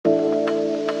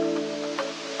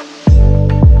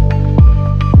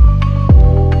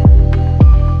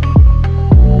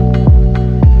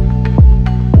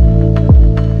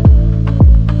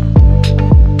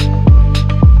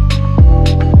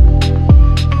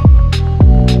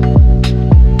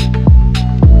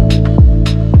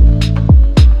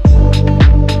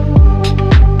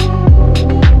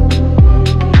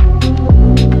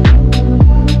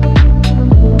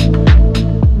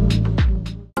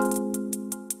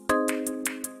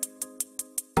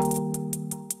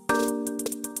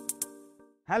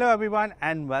Hello everyone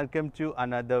and welcome to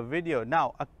another video.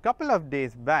 Now a couple of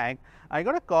days back I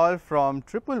got a call from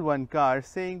 111 Car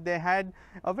saying they had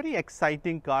a very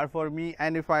exciting car for me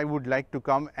and if I would like to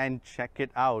come and check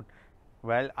it out.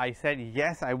 Well, I said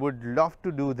yes, I would love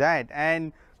to do that,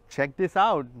 and check this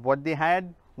out. What they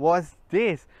had was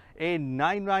this, a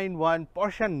 991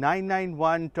 Porsche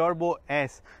 991 Turbo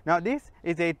S. Now this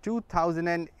is a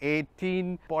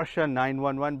 2018 Porsche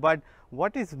 911, but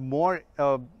what is more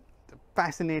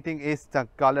fascinating is the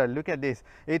color. Look at this,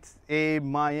 it's a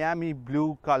Miami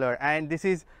blue color, and this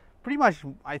is pretty much,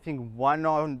 I think, one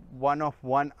of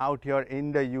one out here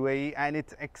in the UAE, and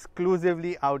it's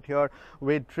exclusively out here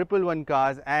with 111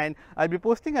 Cars. And I'll be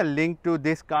posting a link to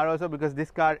this car also because this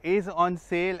car is on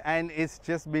sale and it's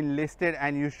just been listed,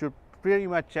 and you should pretty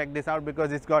much check this out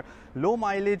because it's got low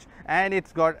mileage and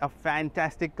it's got a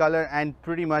fantastic color and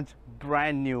pretty much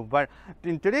brand new. But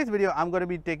in today's video I'm going to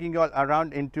be taking you all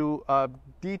around into a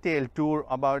detailed tour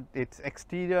about its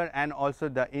exterior and also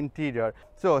the interior.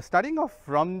 So starting off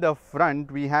from the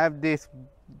front, we have this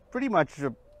pretty much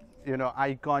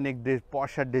iconic this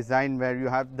Porsche design where you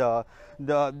have the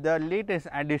latest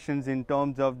additions in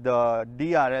terms of the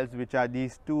DRLs, which are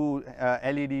these two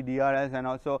LED DRLs, and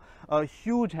also a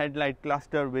huge headlight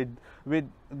cluster with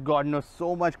God knows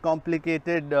so much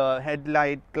complicated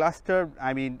headlight cluster.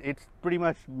 I mean, it's pretty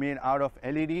much made out of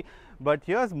LED. But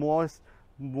here's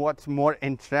what's more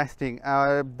interesting,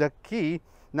 the key.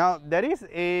 Now there is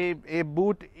a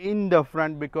boot in the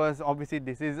front because obviously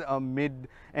this is a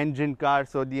mid-engine car,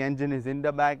 so the engine is in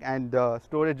the back and the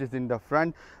storage is in the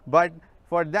front. But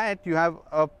for that you have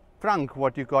a trunk,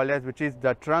 what you call as, which is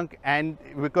the trunk, and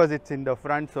because it's in the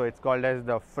front, so it's called as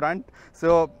the front.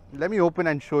 So let me open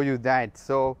and show you that.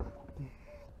 So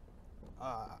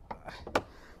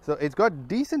it's got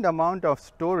decent amount of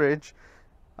storage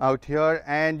out here,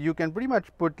 and you can pretty much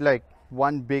put like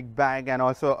one big bag and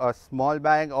also a small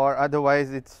bag, or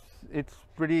otherwise it's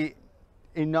pretty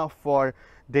enough for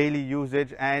daily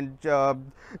usage. And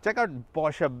check out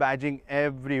Porsche badging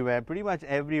everywhere, pretty much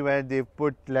everywhere they've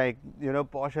put like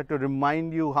Porsche to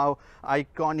remind you how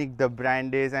iconic the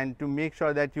brand is and to make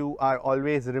sure that you are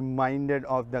always reminded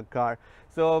of the car.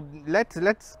 So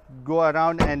let's go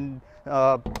around and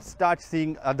start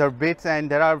seeing other bits, and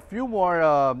there are a few more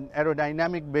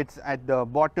aerodynamic bits at the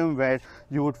bottom where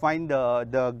you would find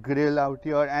the grill out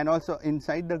here, and also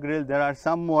inside the grill there are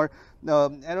some more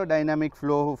aerodynamic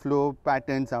flow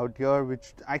patterns out here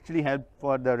which actually help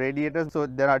for the radiators. So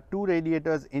there are two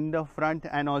radiators in the front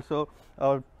and also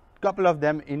a couple of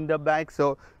them in the back,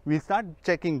 so we'll start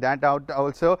checking that out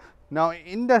also. Now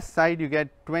in the side you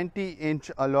get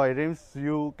 20-inch alloy rims.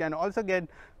 You can also get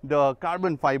the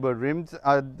carbon fiber rims,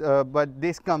 but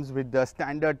this comes with the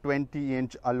standard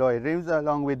 20-inch alloy rims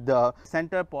along with the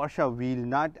center Porsche wheel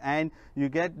nut, and you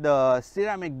get the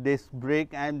ceramic disc brake,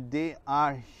 and they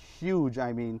are huge.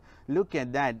 I mean, look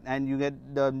at that. And you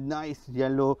get the nice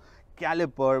yellow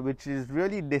caliper, which is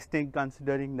really distinct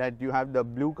considering that you have the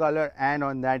blue color and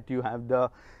on that you have the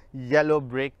yellow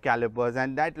brake calipers,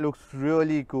 and that looks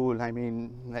really cool. I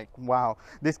mean, like, wow,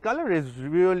 this color is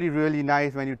really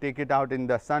nice when you take it out in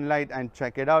the sunlight and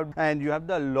check it out. And you have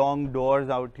the long doors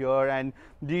out here, and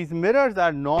these mirrors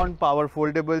are non-power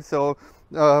foldable, so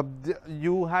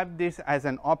you have this as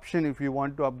an option. If you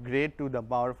want to upgrade to the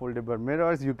power foldable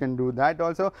mirrors, you can do that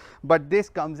also, but this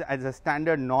comes as a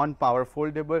standard non-power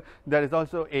foldable. There is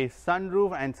also a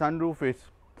sunroof, and sunroof is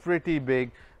pretty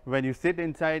big. When you sit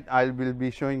inside, I will be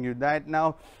showing you that.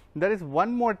 Now there is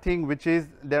one more thing, which is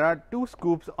there are two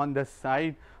scoops on the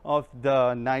side of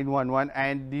the 911,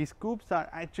 and these scoops are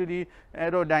actually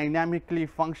aerodynamically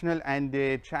functional and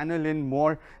they channel in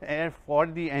more air for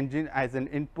the engine as an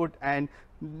input, and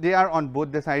they are on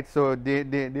both the sides, so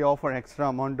they offer extra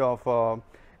amount of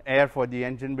air for the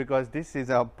engine because this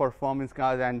is a performance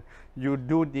car and you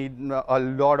do need a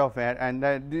lot of air, and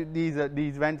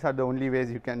these vents are the only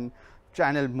ways you can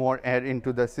channel more air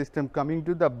into the system. Coming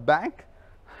to the back,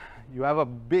 you have a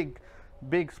big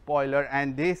spoiler,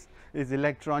 and this is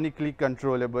electronically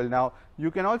controllable. Now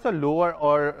you can also lower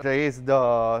or raise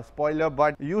the spoiler,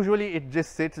 but usually it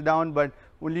just sits down, but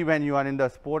only when you are in the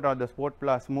sport or the sport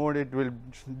plus mode it will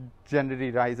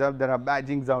generally rise up. There are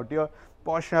badgings out here,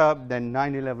 Porsche, then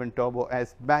 911 Turbo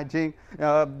S badging.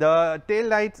 The tail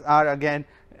lights are again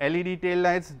LED tail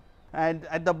lights, and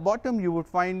at the bottom you would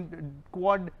find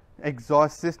quad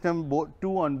exhaust system,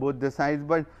 two on both the sides.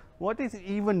 But what is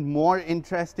even more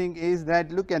interesting is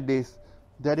that, look at this,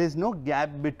 there is no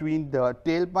gap between the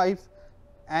tailpipes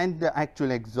and the actual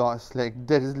exhaust. Like,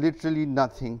 there is literally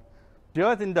nothing.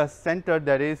 Just in the center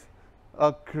there is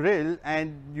a grill,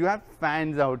 and you have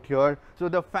fans out here. So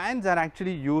the fans are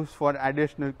actually used for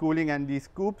additional cooling, and these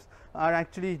scoops are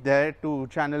actually there to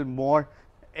channel more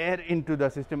air into the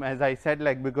system, as I said,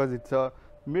 like because it's a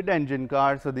mid-engine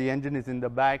car, so the engine is in the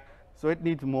back, so it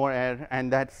needs more air,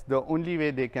 and that's the only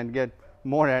way they can get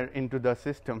more air into the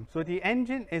system. So the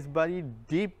engine is buried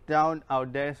deep down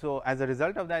out there, so as a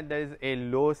result of that, there is a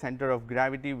low center of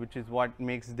gravity, which is what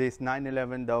makes this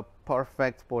 911 the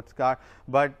perfect sports car.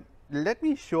 But let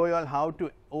me show you all how to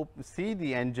see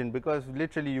the engine, because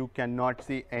literally you cannot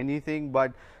see anything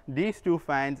but these two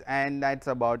fans, and that's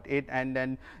about it. And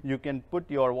then you can put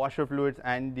your washer fluids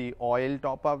and the oil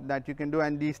top up that you can do,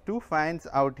 and these two fans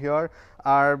out here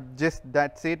are just,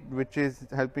 that's it, which is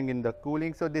helping in the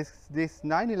cooling. So this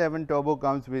 911 turbo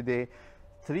comes with a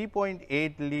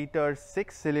 3.8 liter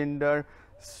 6-cylinder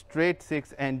straight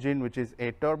 6 engine, which is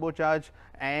a turbocharged,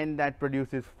 and that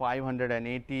produces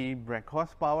 580 brake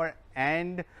horsepower,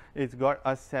 and it's got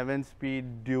a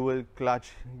 7-speed dual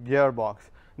clutch gearbox.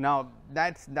 Now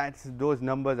that's those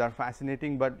numbers are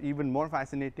fascinating, but even more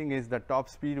fascinating is the top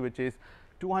speed, which is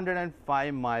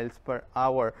 205 miles per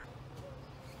hour.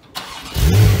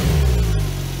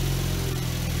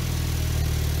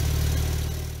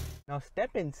 Now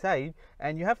step inside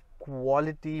and you have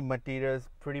quality materials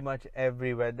pretty much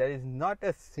everywhere. There is not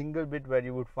a single bit where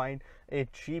you would find a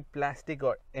cheap plastic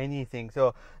or anything.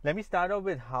 So let me start off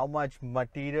with how much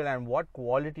material and what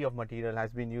quality of material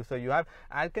has been used. So you have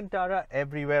Alcantara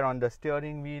everywhere on the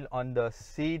steering wheel, on the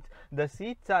seats. The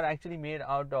seats are actually made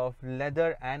out of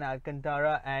leather and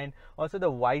Alcantara, and also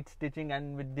the white stitching,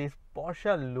 and with this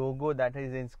Porsche logo that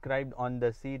is inscribed on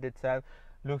the seat itself.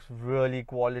 Looks really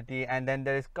quality. And then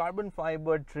there is carbon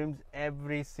fiber trims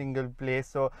every single place.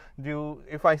 So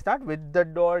if I start with the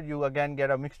door, you again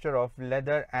get a mixture of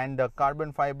leather and the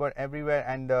carbon fiber everywhere,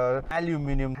 and the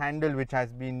aluminum handle which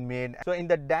has been made. So in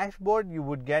the dashboard you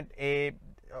would get a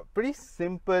pretty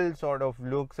simple sort of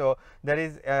look. So there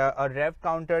is a rev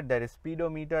counter, there is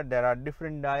speedometer, there are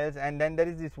different dials, and then there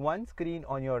is this one screen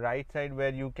on your right side where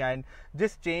you can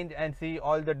just change and see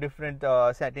all the different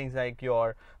settings, like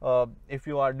your if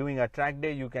you are doing a track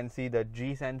day, you can see the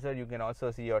G sensor, you can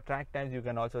also see your track times, you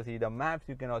can also see the maps,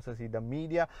 you can also see the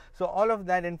media. So all of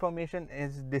that information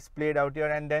is displayed out here.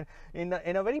 And then in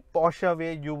a very Porsche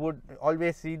way, you would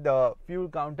always see the fuel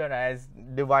counter as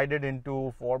divided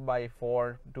into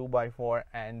 4x4, 2x4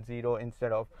 and 0,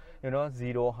 instead of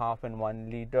 0, half and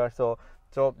 1 liter. So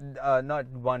not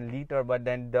 1 liter, but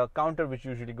then the counter which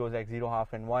usually goes like 0,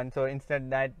 half and 1. So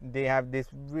instead that they have this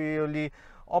really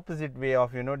opposite way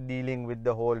of dealing with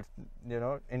the whole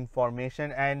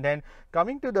information. And then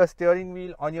coming to the steering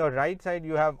wheel, on your right side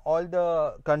you have all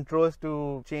the controls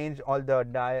to change all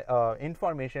the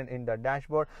information in the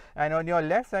dashboard, and on your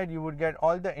left side you would get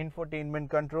all the infotainment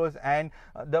controls and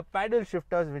the paddle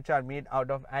shifters, which are made out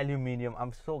of aluminum.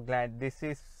 I'm so glad. This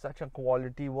is such a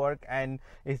quality work and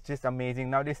it's just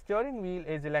amazing. Now the steering wheel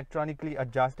is electronically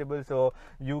adjustable, so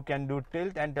you can do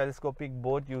tilt and telescopic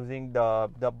both using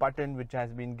the button which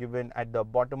has been given at the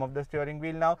bottom of the steering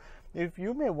wheel. Now if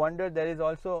you may wonder, there is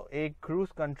also a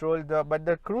cruise control, but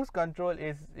the cruise control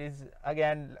is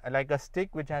again like a stick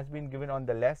which has been given on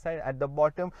the left side at the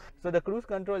bottom. So the cruise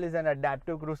control is an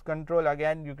adaptive cruise control.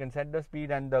 Again, you can set the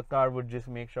speed and the car would just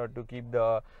make sure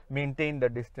to maintain the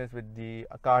distance with the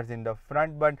cars in the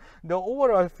front. But the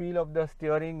overall feel of the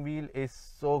steering wheel is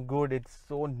so good. It's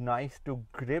so nice to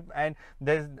grip, and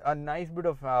there's a nice bit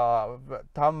of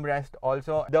thumb rest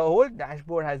also. The whole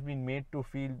dashboard has been made to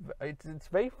feel it's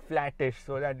very flattish,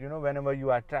 so that whenever you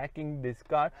are tracking this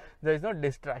car, there is no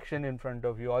distraction in front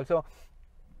of you. Also,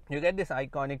 you get this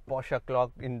iconic Porsche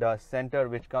clock in the center,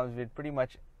 which comes with pretty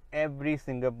much every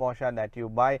single Porsche that you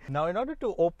buy. Now in order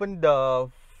to open the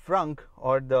frunk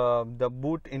or the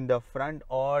boot in the front,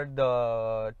 or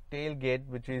the tailgate,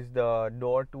 which is the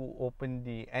door to open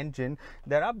the engine,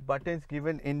 there are buttons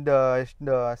given in the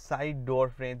side door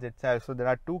frames itself. So there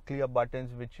are two clear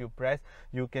buttons which you press.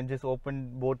 You can just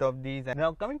open both of these. And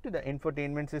now coming to the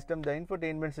infotainment system, the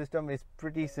infotainment system is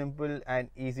pretty simple and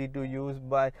easy to use,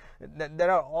 but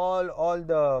there are all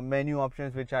the menu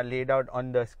options which are laid out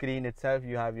on the screen itself.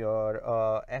 You have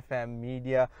your FM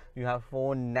media, you have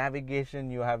phone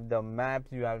navigation, you have the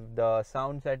maps, you have the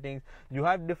sound settings, you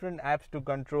have different apps to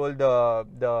control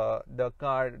the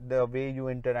car, the way you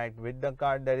interact with the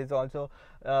car. There is also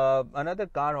another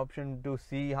car option to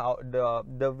see how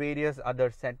the various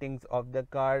other settings of the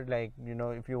car, like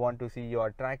if you want to see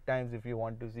your track times, if you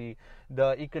want to see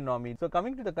the economy. So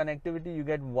coming to the connectivity, you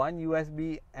get one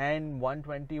USB and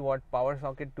 120-watt power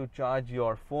socket to charge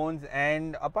your phones.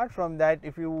 And apart from that,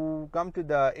 if you come to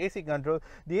the AC control,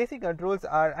 the AC controls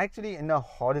are actually in a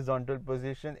horizontal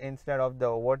position instead of the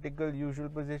vertical usual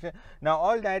position. Now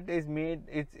all that is made,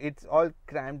 it's all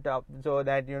cramped up so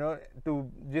that to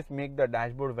just make the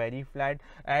dashboard very flat,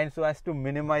 and so as to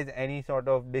minimize any sort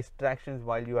of distractions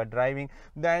while you are driving.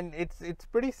 Then it's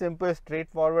pretty simple,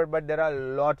 straightforward, but there are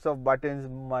lots of buttons,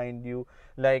 mind you.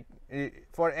 Like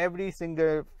for every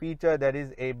single feature there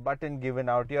is a button given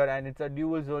out here, and it's a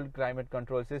dual zone climate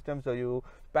control system, so you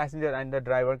passenger and the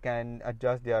driver can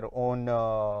adjust their own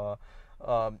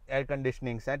air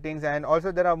conditioning settings. And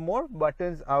also there are more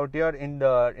buttons out here in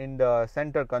the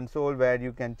center console, where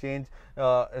you can change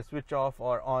switch off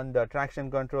or on the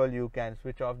traction control. You can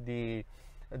switch off the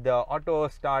auto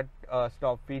start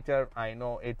stop feature. I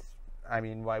know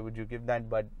why would you give that,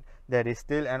 but there is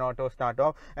still an auto start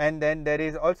off. And then there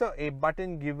is also a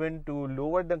button given to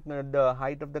lower the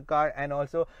height of the car, and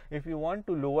also if you want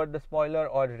to lower the spoiler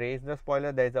or raise the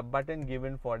spoiler, there is a button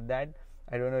given for that.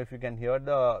 I don't know if you can hear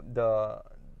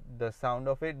the sound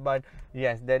of it, but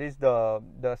yes, there is the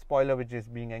spoiler which is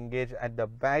being engaged at the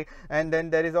back. And then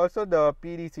there is also the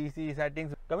PDCC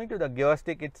settings. Coming to the gear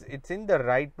stick, it's in the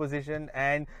right position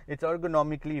and it's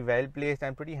ergonomically well placed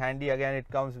and pretty handy. Again, it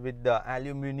comes with the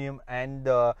aluminum and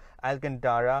the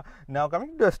Alcantara. Now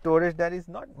coming to the storage, there is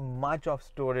not much of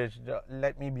storage,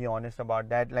 let me be honest about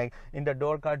that. Like in the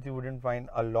door cards you wouldn't find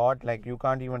a lot, like you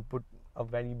can't even put a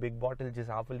very big bottle, just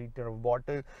half a liter of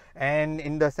bottle. And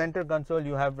in the center console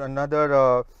you have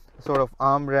another sort of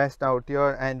armrest out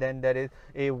here, and then there is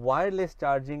a wireless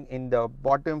charging in the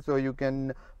bottom, so you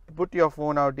can put your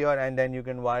phone out here and then you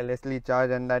can wirelessly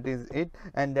charge, and that is it.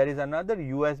 And there is another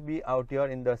USB out here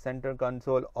in the center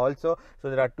console also, so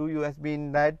there are two USB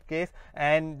in that case.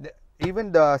 And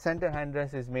even the center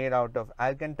handrest is made out of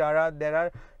Alcantara. There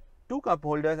are two cup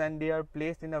holders and they are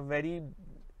placed in a very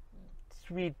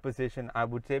sweet position, I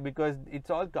would say, because it's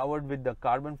all covered with the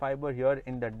carbon fiber here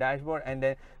in the dashboard. And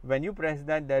then when you press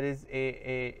that, there is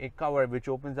a cover which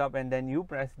opens up, and then you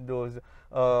press those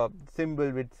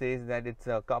symbol which says that it's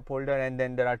a cup holder. And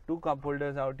then there are two cup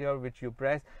holders out here which you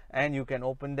press and you can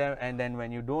open them, and then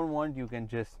when you don't want, you can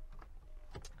just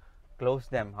close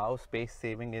them. How space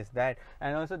saving is that?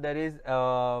 And also there is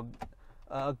a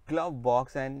glove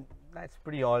box, and that's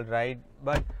pretty all right.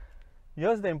 But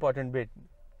here's the important bit.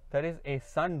 There is a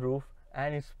sunroof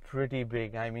and it's pretty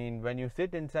big. I mean, when you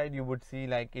sit inside you would see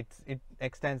like it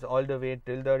extends all the way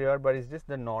till the rear, but it's just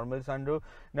the normal sunroof.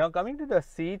 Now coming to the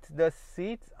seats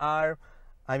are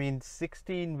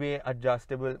 16-way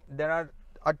adjustable. There are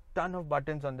a ton of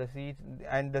buttons on the seats,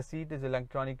 and the seat is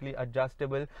electronically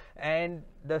adjustable. And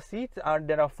the seats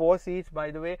there are 4 seats,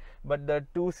 by the way, but the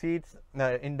 2 seats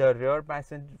in the rear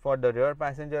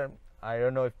passenger, I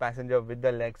don't know if passenger with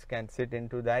the legs can sit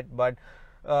into that, but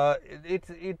it's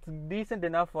decent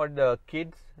enough for the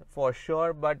kids for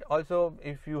sure. But also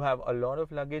if you have a lot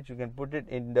of luggage, you can put it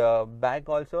in the back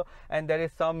also, and there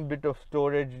is some bit of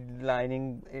storage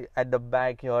lining at the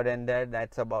back here and there.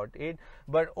 That's about it.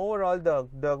 But overall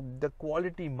the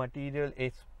quality material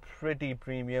is pretty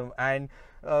premium, and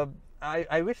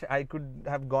I wish I could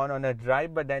have gone on a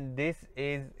drive, but then this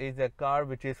is a car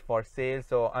which is for sale,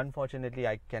 so unfortunately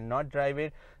I cannot drive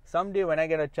it. Someday when I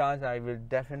get a chance, I will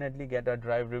definitely get a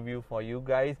drive review for you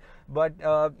guys. But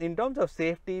in terms of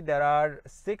safety, there are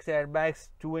 6 airbags,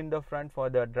 2 in the front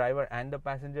for the driver and the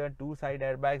passenger, 2 side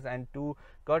airbags and 2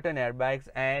 curtain airbags.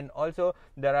 And also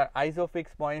there are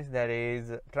isofix points, there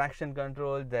is traction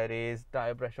control, there is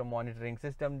tire pressure monitoring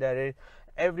system, there is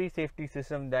every safety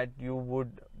system that you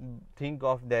would think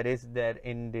of there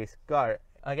in this car.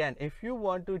 Again, if you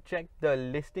want to check the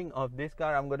listing of this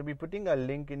car, I'm going to be putting a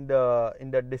link in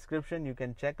the description. You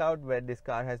can check out where this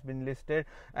car has been listed,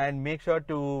 and make sure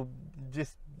to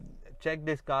just check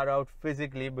this car out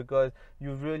physically, because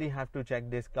you really have to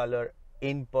check this color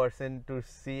in person to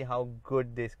see how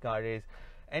good this car is.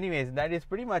 Anyways, that is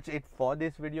pretty much it for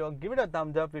this video. Give it a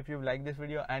thumbs up if you like this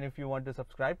video, and if you want to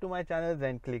subscribe to my channel,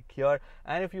 then click here,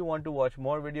 and if you want to watch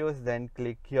more videos, then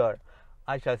click here.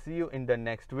 I shall see you in the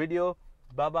next video.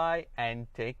 Bye bye and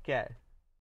take care.